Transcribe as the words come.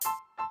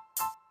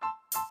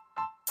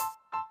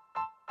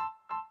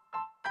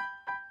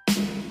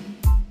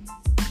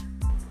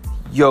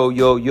Yo,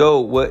 yo, yo,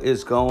 what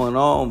is going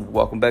on?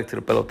 Welcome back to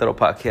the Pelotero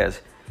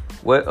Podcast.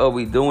 What are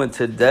we doing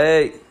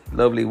today?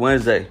 Lovely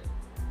Wednesday.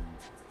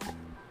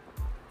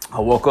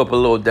 I woke up a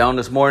little down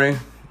this morning.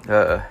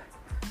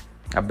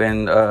 I've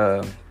been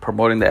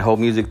promoting that whole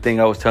music thing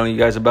I was telling you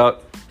guys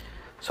about.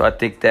 So I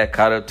think that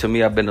caught up to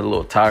me. I've been a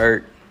little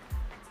tired.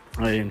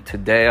 And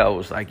today I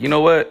was like, you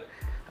know what?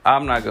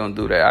 I'm not going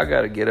to do that. I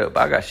got to get up.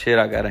 I got shit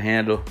I got to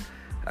handle.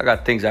 I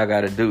got things I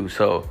got to do.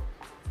 So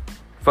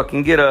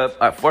fucking get up.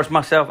 I forced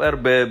myself out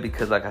of bed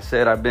because, like I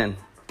said, I've been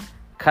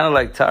kind of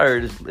like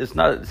tired. It's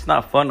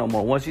not fun no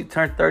more. Once you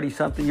turn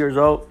 30-something years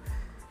old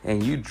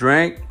and you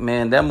drink,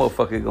 man, that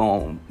motherfucker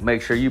gonna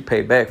make sure you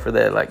pay back for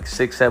that like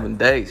 6-7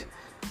 days.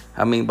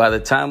 I mean, by the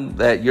time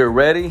that you're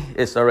ready,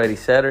 it's already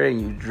Saturday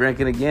and you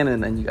drinking again,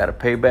 and then you got to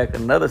pay back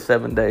another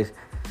 7 days.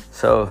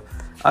 So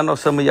I know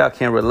some of y'all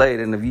can't relate,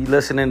 and if you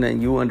listening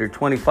and you under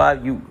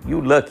 25,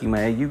 you lucky,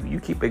 man.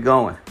 You keep it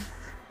going.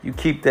 You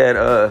keep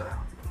that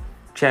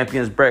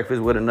Champions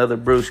breakfast with another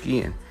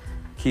brewski and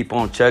keep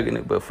on chugging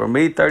it. But for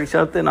me,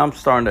 30-something, I'm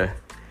starting to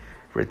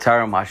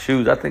retire my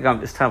shoes. I think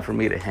it's time for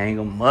me to hang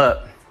them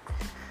up.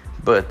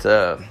 But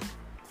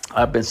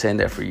I've been saying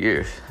that for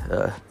years,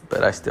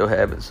 but I still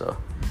haven't. So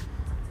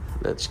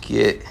let's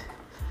get.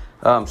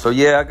 So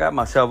yeah, I got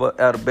myself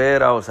out of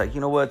bed. I was like, you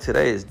know what?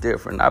 Today is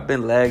different. I've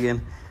been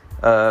lagging.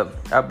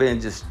 I've been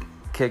just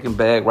kicking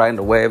back, riding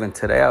the wave. And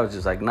today I was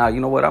just like, nah,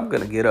 you know what? I'm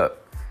going to get up.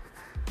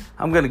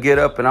 I'm going to get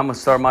up and I'm going to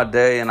start my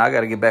day, and I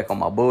got to get back on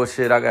my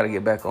bullshit. I got to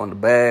get back on the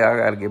bag. I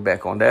got to get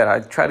back on that.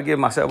 I try to give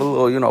myself a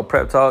little,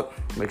 prep talk,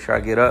 make sure I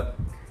get up.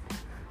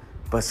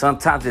 But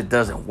sometimes it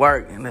doesn't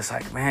work. And it's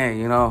like,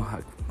 man,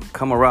 I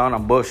come around,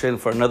 I'm bullshitting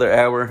for another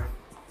hour.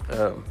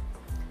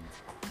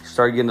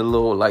 Start getting a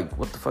little like,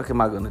 what the fuck am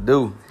I going to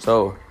do?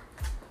 So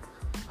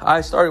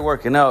I started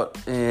working out.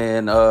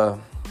 And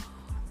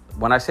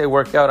when I say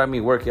workout, I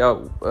mean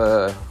workout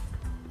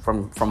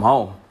from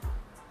home.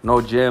 No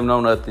gym,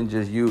 no nothing,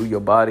 just you, your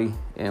body,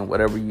 and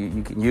whatever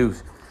you can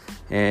use.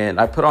 And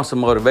I put on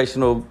some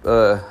motivational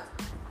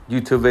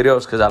YouTube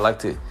videos because I like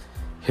to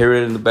hear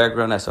it in the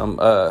background as I'm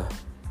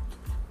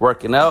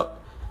working out.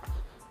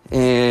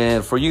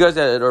 And for you guys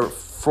that are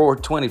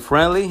 420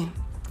 friendly,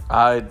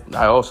 I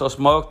also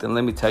smoked. And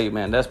let me tell you,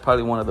 man, that's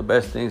probably one of the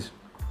best things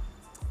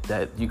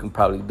that you can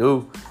probably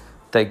do.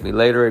 Thank me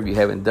later if you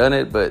haven't done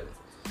it. But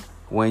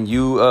when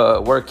you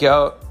work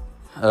out,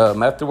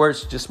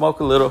 afterwards, just smoke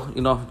a little,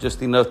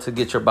 just enough to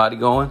get your body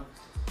going,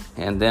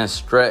 and then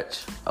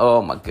stretch.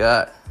 Oh my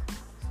God.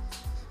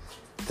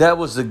 That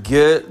was a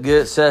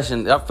good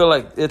session. I feel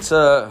like it's,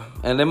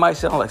 and it might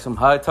sound like some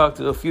high talk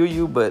to a few of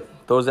you, but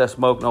those that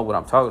smoke know what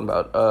I'm talking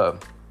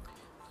about.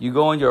 You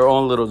go in your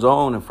own little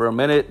zone, and for a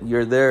minute,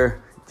 you're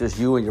there, just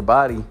you and your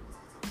body,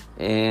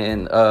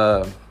 and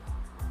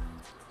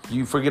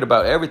you forget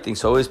about everything.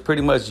 So it's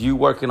pretty much you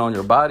working on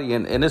your body,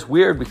 and it's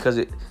weird because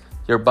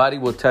your body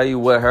will tell you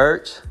what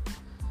hurts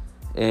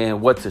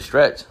and what to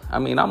stretch. I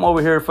mean, I'm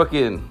over here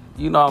fucking,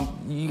 you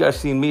guys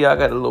seen me. I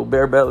got a little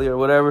bare belly or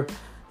whatever.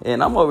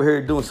 And I'm over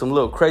here doing some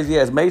little crazy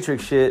ass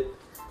matrix shit.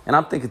 And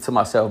I'm thinking to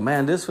myself,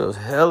 man, this feels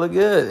hella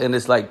good. And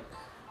it's like,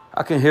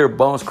 I can hear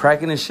bones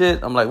cracking and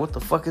shit. I'm like, what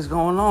the fuck is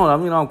going on?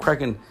 I mean, I'm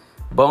cracking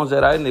bones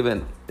that I didn't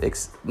even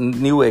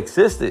knew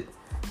existed.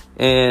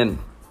 And,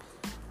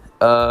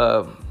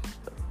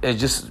 it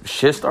just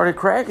shit started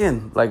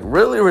cracking, like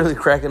really, really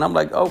cracking. I'm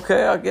like,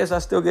 okay, I guess I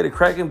still get it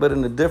cracking, but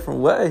in a different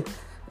way.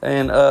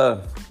 And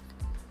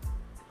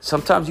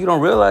sometimes you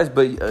don't realize,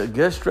 but a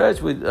good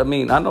stretch I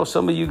know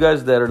some of you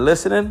guys that are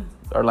listening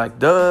are like,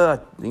 duh,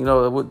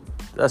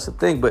 that's the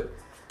thing. But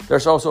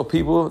there's also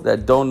people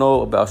that don't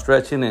know about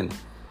stretching and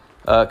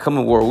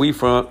coming where we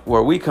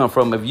come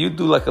from. If you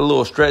do like a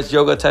little stretch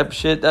yoga type of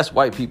shit, that's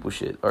white people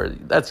shit, or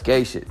that's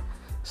gay shit.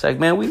 It's like,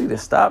 man, we need to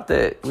stop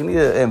that. We need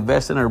to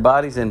invest in our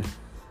bodies, and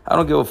I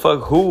don't give a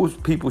fuck whose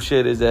people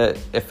shit is that.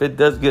 If it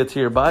does good to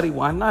your body,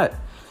 why not?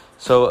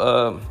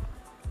 So,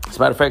 as a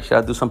matter of fact, should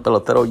I do some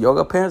pelotero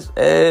yoga pants?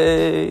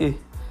 Hey,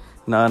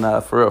 nah,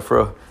 for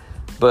real.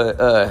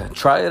 But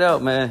try it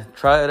out, man.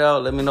 Try it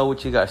out. Let me know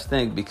what you guys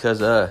think,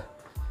 because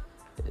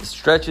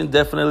stretching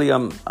definitely.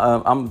 I'm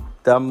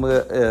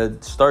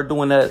gonna start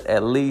doing that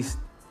at least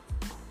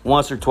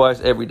once or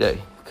twice every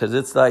day, because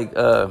it's like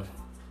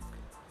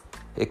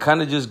it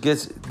kind of just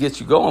gets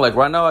you going. Like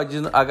right now,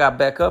 I got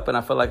back up, and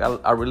I feel like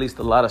I released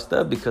a lot of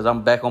stuff because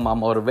I'm back on my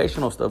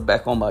motivational stuff,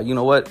 back on my,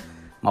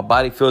 my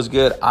body feels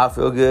good, I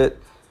feel good.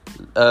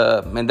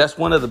 And that's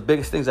one of the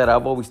biggest things that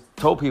I've always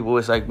told people.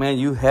 It's like, man,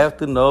 you have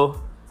to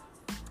know,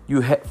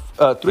 you have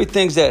 3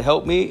 things that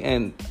help me,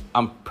 and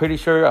I'm pretty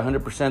sure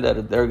 100%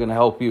 that they're going to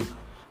help you.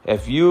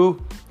 If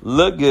you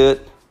look good,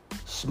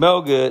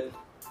 smell good,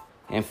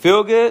 and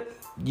feel good,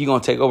 you're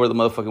going to take over the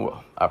motherfucking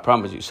world. I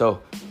promise you.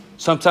 So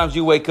sometimes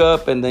you wake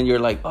up and then you're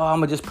like, oh, I'm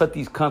going to just put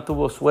these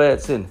comfortable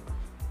sweats and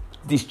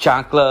these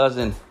chanclas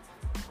and,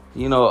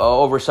 an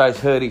oversized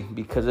hoodie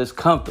because it's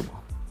comfortable.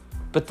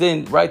 But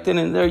then right then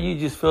and there, you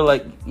just feel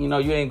like, you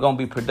ain't going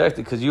to be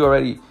productive because you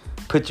already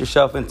put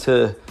yourself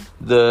into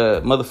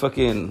the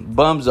motherfucking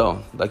bum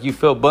zone. Like you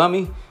feel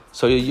bummy.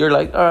 So you're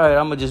like, all right,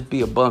 I'm gonna just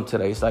be a bum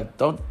today. It's like,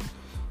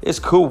 it's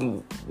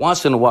cool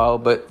once in a while,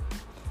 but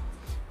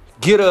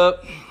get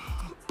up,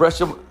 brush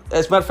your,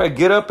 as a matter of fact,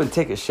 get up and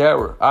take a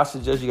shower. I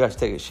suggest you guys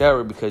take a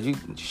shower because you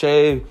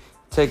shave,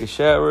 take a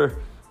shower,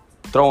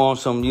 throw on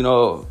some,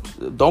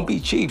 don't be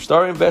cheap.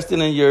 Start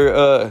investing in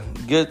your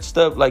good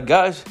stuff. Like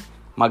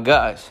my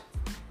guys,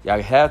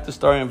 y'all have to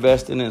start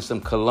investing in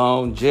some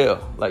cologne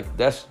gel. Like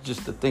that's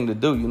just the thing to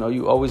do.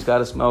 You always got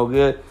to smell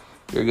good.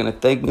 You're going to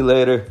thank me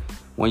later.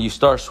 When you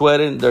start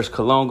sweating, there's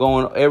cologne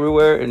going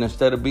everywhere. And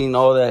instead of being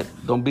all that,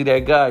 don't be that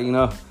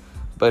guy,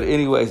 But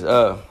anyways,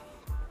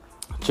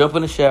 jump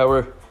in the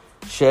shower,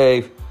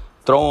 shave,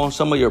 throw on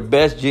some of your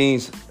best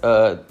jeans,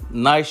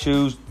 nice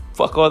shoes.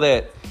 Fuck all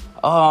that.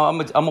 Oh, I'm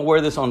gonna wear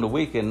this on the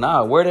weekend.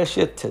 Nah, wear that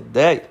shit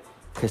today.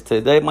 Because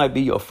today might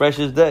be your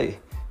freshest day.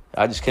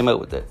 I just came up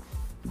with that.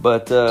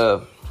 But,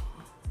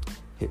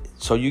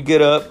 so you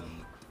get up,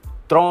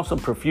 throw on some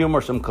perfume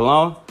or some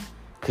cologne.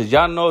 Because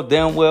y'all know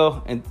damn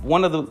well, and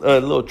one of the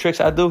little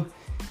tricks I do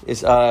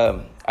is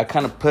I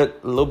kind of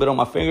put a little bit on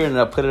my finger and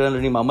I put it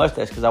underneath my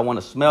mustache because I want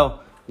to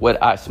smell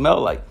what I smell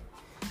like.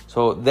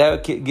 So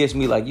that gets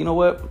me like, you know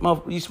what?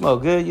 You smell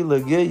good. You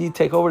look good. You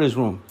take over this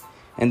room.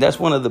 And that's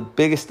one of the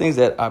biggest things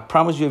that I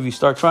promise you, if you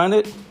start trying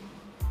it,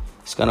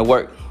 it's going to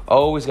work.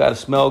 Always got to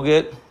smell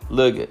good,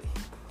 look good.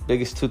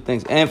 Biggest two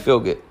things, and feel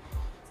good.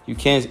 You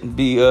can't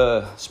be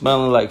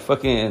smelling like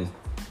fucking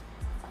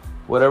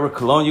whatever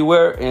cologne you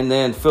wear and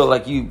then feel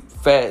like you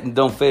fat and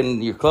don't fit in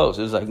your clothes.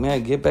 It's like,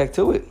 man, get back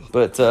to it.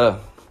 But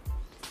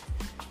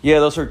yeah,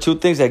 those are two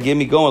things that get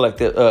me going like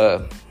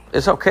that.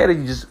 It's okay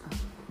to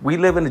we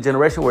live in a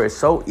generation where it's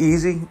so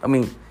easy. I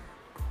mean,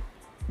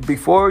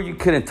 before you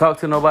couldn't talk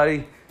to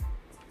nobody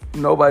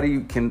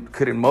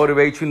couldn't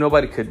motivate you,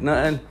 nobody could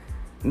nothing.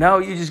 Now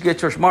you just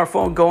get your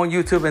smartphone, go on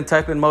YouTube and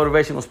type in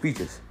motivational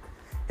speeches.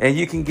 And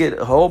you can get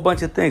a whole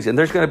bunch of things. And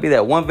there's going to be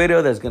that one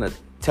video that's going to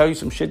tell you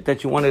some shit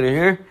that you wanted to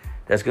hear.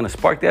 That's going to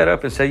spark that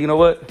up and say, you know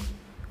what?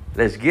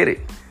 Let's get it.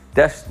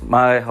 That's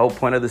my whole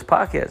point of this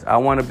podcast. I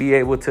want to be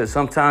able to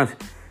sometimes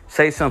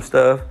say some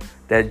stuff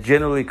that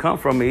generally come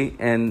from me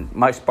and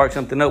might spark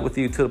something up with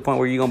you to the point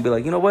where you're going to be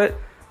like, you know what?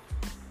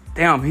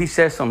 Damn, he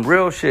said some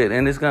real shit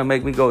and it's going to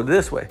make me go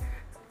this way.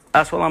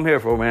 That's what I'm here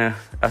for, man.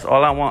 That's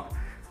all I want.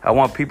 I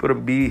want people to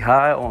be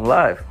high on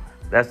life.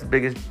 That's the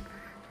biggest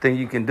thing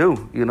you can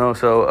do,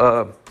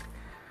 So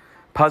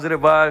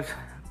positive vibes.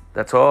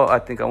 That's all. I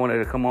think I wanted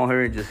to come on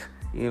here and just,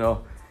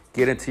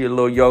 get into your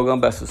little yoga. I'm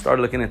about to start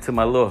looking into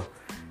my little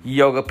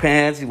yoga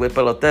pants with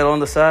pelotero on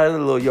the side, a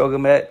little yoga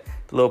mat,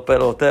 little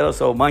pelotero.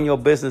 So mind your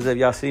business if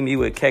y'all see me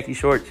with khaki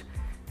shorts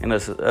and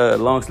a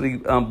long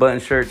sleeve button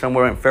shirt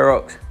somewhere in Fair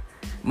Oaks.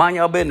 Mind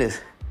your business.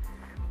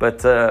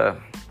 But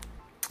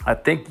I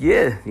think,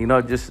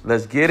 just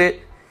let's get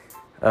it.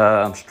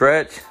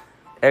 Stretch,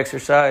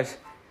 exercise,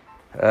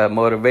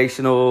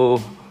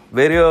 motivational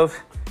videos,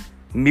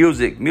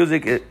 music.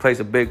 Music, it plays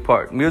a big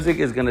part. Music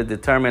is going to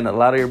determine a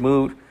lot of your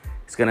mood.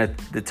 It's going to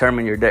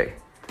determine your day.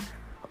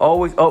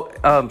 Always,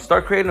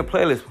 start creating a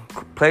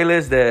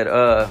playlist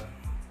that,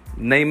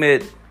 name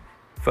it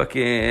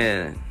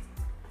fucking,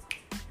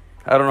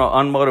 I don't know,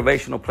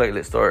 unmotivational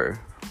playlist or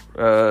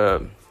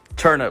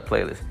turn up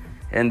playlist.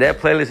 And that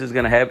playlist is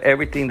going to have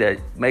everything that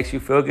makes you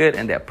feel good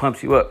and that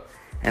pumps you up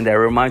and that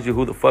reminds you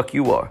who the fuck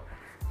you are.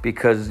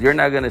 Because you're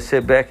not going to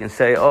sit back and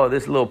say, oh,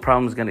 this little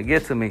problem is going to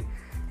get to me.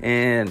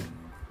 And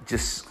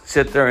just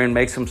sit there and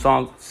make some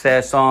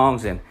sad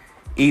songs and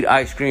eat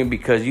ice cream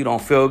because you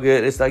don't feel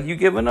good. It's like you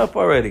giving up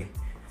already.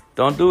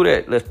 Don't do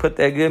that. Let's put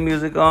that good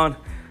music on.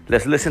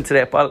 Let's listen to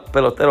that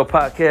Pelotero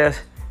podcast.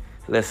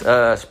 Let's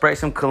spray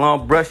some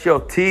cologne. Brush your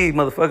teeth,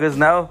 motherfuckers.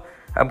 Now,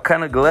 I'm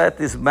kind of glad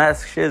this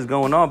mask shit is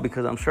going on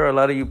because I'm sure a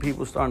lot of you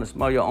people starting to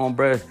smell your own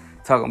breath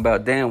talking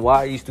about, damn,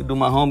 why I used to do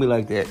my homie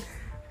like that.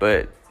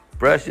 But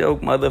brush your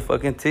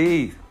motherfucking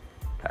teeth.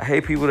 I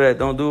hate people that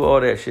don't do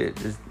all that shit.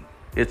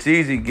 It's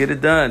easy. Get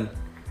it done.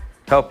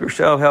 Help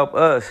yourself. Help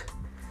us.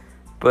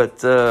 But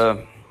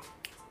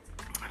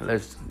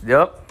that's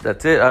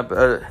it.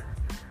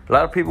 A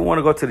lot of people want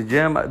to go to the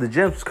gym. The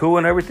gym's cool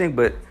and everything,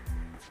 but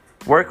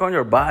work on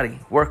your body.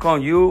 Work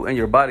on you and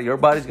your body. Your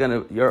body's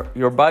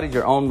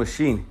your own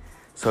machine.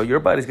 So your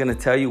body's gonna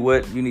tell you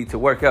what you need to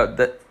work out.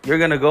 That you're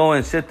gonna go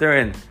and sit there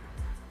and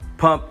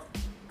pump,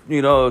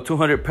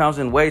 200 pounds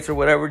in weights or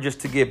whatever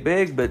just to get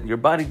big, but your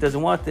body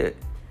doesn't want that.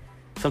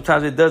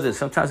 Sometimes it doesn't.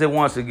 Sometimes it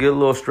wants to get a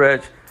little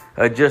stretch,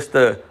 just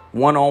a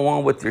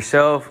one-on-one with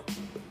yourself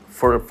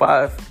for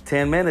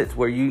 5-10 minutes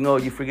where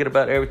you forget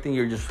about everything.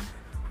 You're just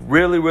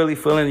really, really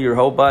feeling your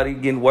whole body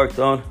getting worked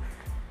on.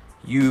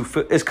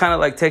 It's kind of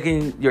like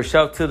taking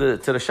yourself to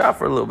the shop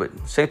for a little bit.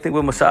 Same thing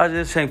with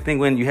massages. Same thing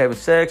when you're having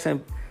sex.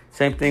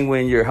 Same thing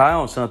when you're high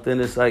on something.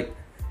 It's like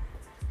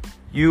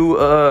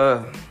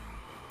you're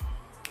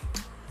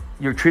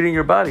treating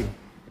your body,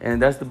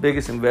 and that's the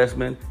biggest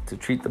investment, to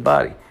treat the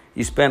body.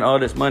 You spend all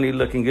this money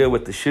looking good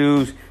with the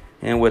shoes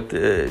and with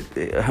the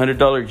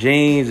 $100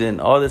 jeans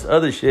and all this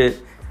other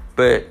shit,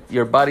 but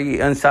your body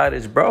inside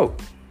is broke.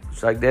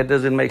 It's like that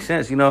doesn't make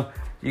sense.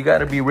 you got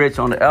to be rich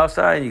on the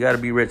outside, and you got to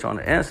be rich on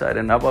the inside.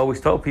 And I've always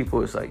told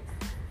people, it's like,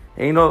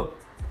 ain't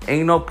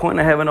no point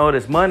in having all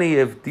this money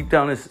if deep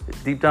down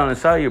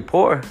inside you're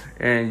poor.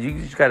 And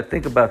you just got to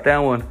think about that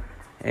one,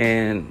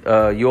 and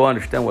you'll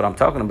understand what I'm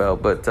talking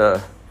about.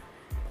 But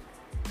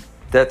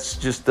that's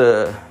just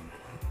the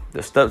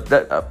stuff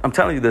that I'm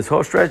telling you. This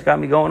whole stretch got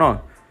me going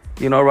on.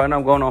 You know, right now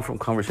I'm going on from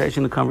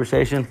conversation to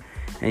conversation,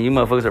 and you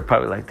motherfuckers are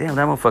probably like, damn,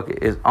 that motherfucker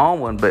is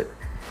on one. But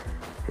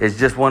it's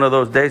just one of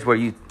those days where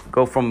you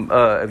go from,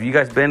 have you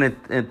guys been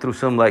in through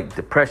some like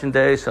depression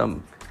days,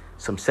 some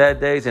sad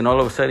days, and all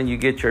of a sudden you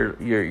get your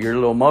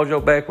little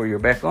mojo back where you're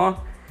back on?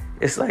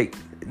 It's like,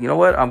 you know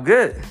what, I'm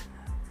good.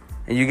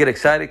 And you get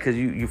excited because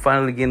you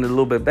finally getting a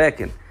little bit back.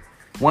 And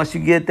once you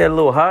get that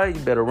little high, you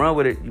better run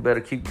with it. You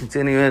better keep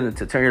continuing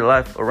to turn your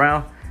life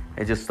around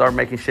and just start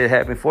making shit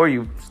happen for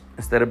you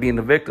instead of being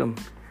the victim.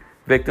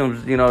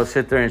 Victims, you know,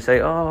 sit there and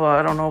say, oh,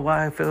 I don't know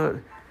why I feel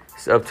it.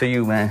 It's up to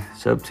you, man.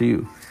 It's up to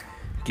you.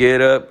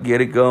 Get up,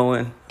 get it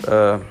going.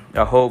 I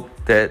hope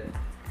that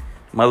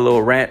my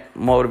little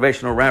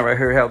motivational rant right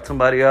here helped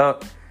somebody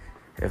out.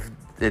 If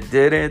it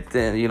didn't,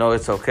 then, you know,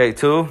 it's okay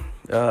too.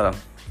 Don't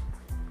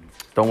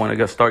want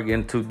to start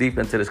getting too deep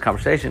into this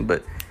conversation,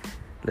 but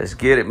let's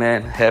get it,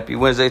 man. Happy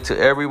Wednesday to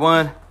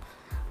everyone.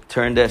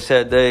 Turn that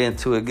sad day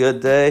into a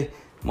good day.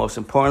 Most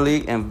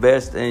importantly,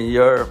 invest in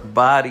your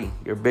body,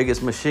 your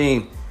biggest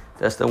machine.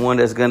 That's the one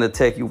that's going to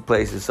take you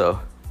places. So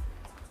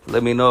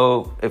let me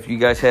know if you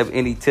guys have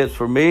any tips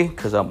for me,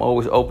 because I'm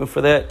always open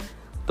for that.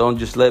 Don't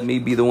just let me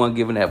be the one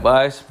giving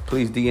advice.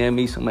 Please DM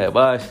me some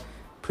advice.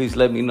 Please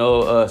let me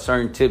know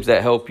certain tips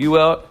that help you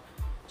out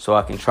so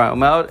I can try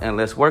them out, and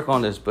let's work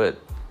on this. But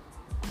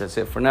that's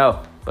it for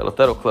now.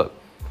 Pelotero Club.